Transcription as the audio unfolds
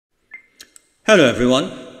Hello everyone.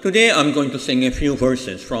 Today I'm going to sing a few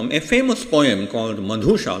verses from a famous poem called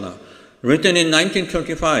Madhushala, written in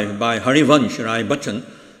 1935 by Harivansh Rai Bachchan.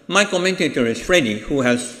 My commentator is Freddie, who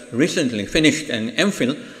has recently finished an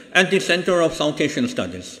MPhil at the Center of South Asian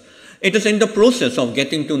Studies. It is in the process of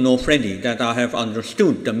getting to know Freddie that I have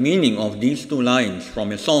understood the meaning of these two lines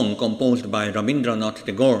from a song composed by Rabindranath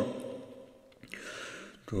Tagore.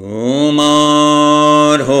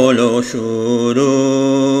 তোমার হলো শুরু,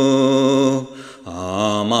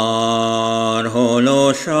 আমার হলো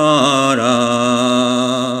সারা,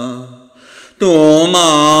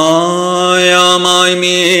 তোমায় আমায়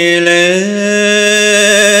মিলে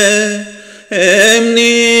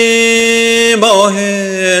এমনি বহে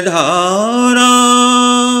ধারা,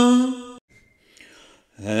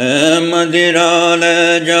 मदिरा ले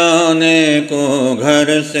जाने को घर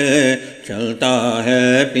से चलता है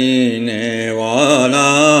पीने वाला,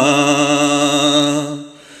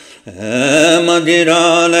 मदिरा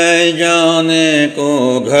ले जाने को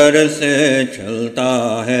घर से चलता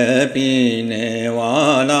है पीने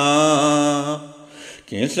वाला,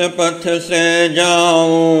 किस पथ से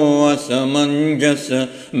जाऊं असमंजस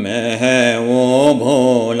में है वो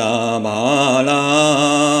भोला भाला,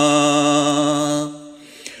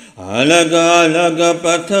 अलग अलग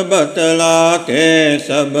पथ बतलाते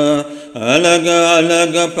सब, अलग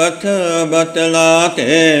अलग पथ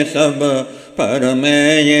बतलाते सब, पर मैं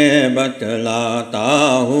ये बतलाता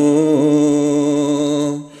हूँ,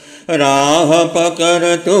 राह पकड़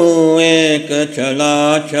तू एक चला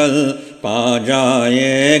चल, पा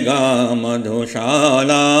जाएगा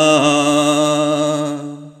मधुशाला,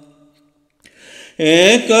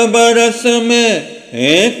 एक बरस में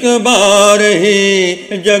एक बार ही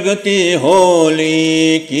जगती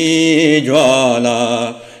होली की ज्वाला,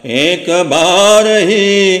 एक बार ही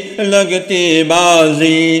लगती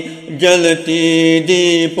बाजी, जलती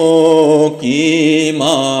दीपों की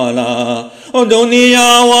माला,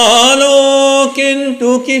 दुनिया वालों किंतु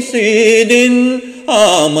किसी दिन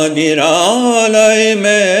आमदिरालय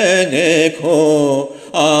में देखो,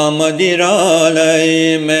 आमदिरालय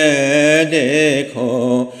में देखो,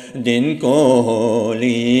 दिन को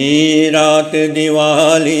होली रात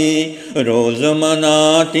दिवाली, रोज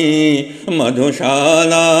मनाती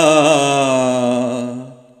मधुशाला,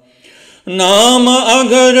 नाम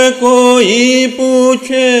अगर कोई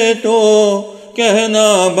पूछे तो कहना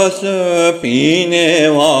बस पीने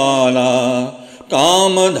वाला,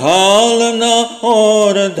 काम धालना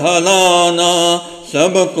और धलाना,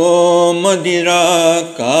 सबको मदिरा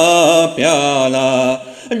का प्याला,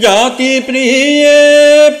 जाति प्रिय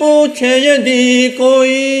पूछे यदि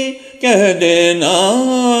कोई, कह देना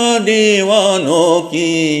दीवानों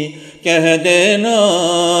की, कह देना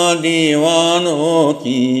दीवानों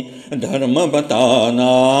की, धर्म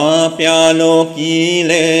बताना प्यालों की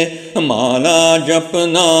ले, माला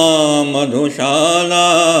जपना मधुशाला.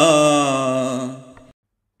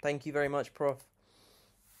 Thank you very much, Prof,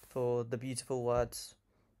 for the beautiful words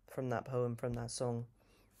from that poem, from that song.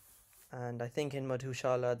 And I think in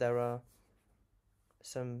Madhushala there are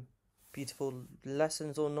some beautiful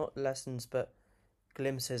lessons, or not lessons, but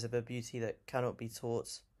glimpses of a beauty that cannot be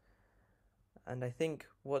taught. And I think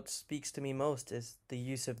what speaks to me most is the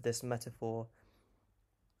use of this metaphor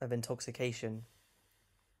of intoxication.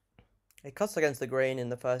 It cuts against the grain in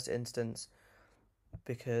the first instance,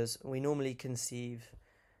 because we normally conceive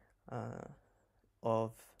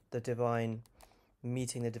of the divine,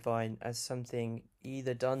 meeting the divine, as something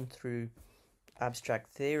either done through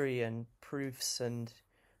abstract theory and proofs and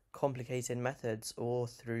complicated methods, or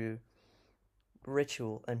through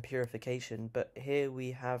ritual and purification. But here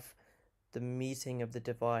we have the meeting of the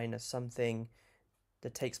divine as something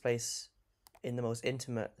that takes place in the most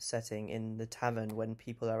intimate setting, in the tavern, when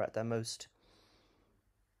people are at their most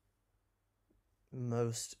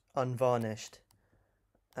unvarnished.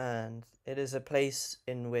 And it is a place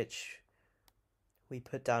in which we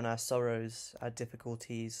put down our sorrows, our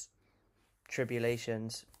difficulties,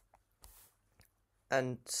 tribulations,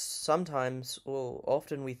 and sometimes, or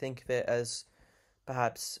often, we think of it as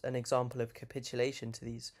perhaps an example of capitulation to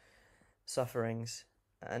these sufferings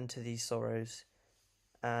and to these sorrows,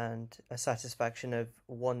 and a satisfaction of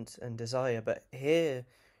want and desire. But here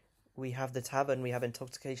we have the tavern, we have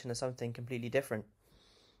intoxication as something completely different.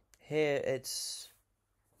 Here it's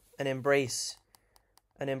an embrace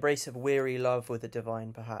of weary love with the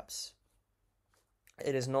divine, perhaps.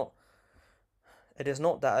 It is not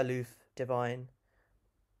that aloof divine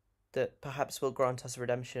that perhaps will grant us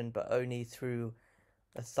redemption, but only through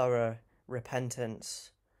a thorough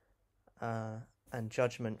repentance and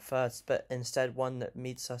judgment first, but instead one that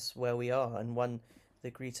meets us where we are, and one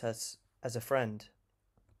that greets us as a friend.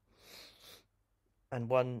 and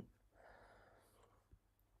one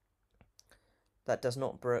that does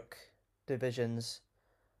not brook divisions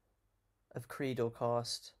of creed or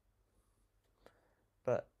caste,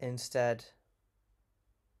 but instead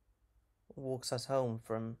walks us home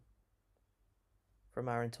from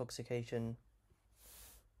our intoxication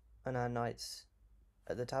and our nights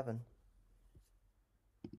at the tavern.